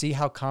See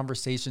how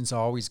conversations are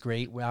always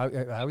great. Well,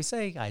 I always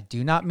say I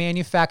do not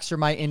manufacture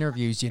my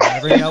interviews. You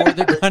never know where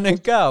they're going to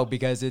go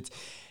because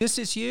this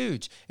is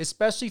huge,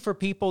 especially for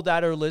people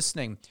that are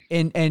listening.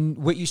 And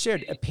what you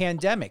shared, a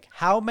pandemic.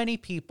 How many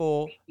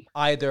people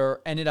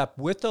either ended up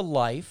with a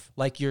life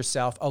like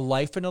yourself, a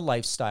life and a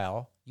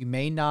lifestyle you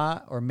may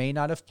not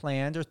have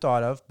planned or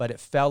thought of, but it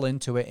fell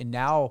into it, and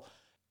now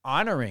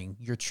honoring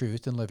your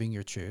truth and living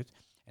your truth.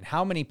 And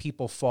how many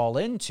people fall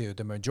into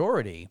the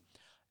majority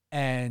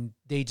and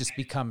they just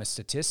become a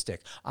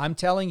statistic. I'm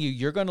telling you,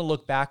 you're going to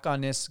look back on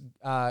this,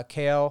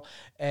 Cale,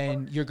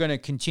 and you're going to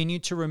continue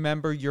to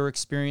remember your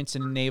experience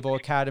in the Naval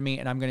Academy.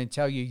 And I'm going to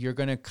tell you, you're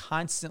going to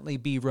constantly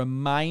be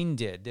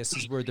reminded, this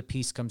is where the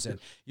piece comes in.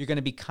 You're going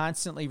to be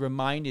constantly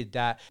reminded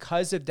that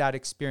because of that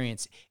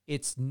experience,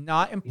 it's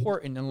not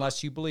important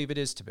unless you believe it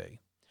is to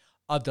be,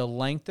 of the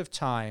length of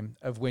time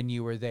of when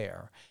you were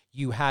there.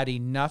 You had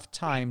enough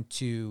time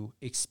to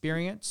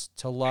experience,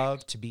 to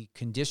love, to be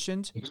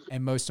conditioned,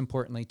 and most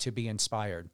importantly, to be inspired.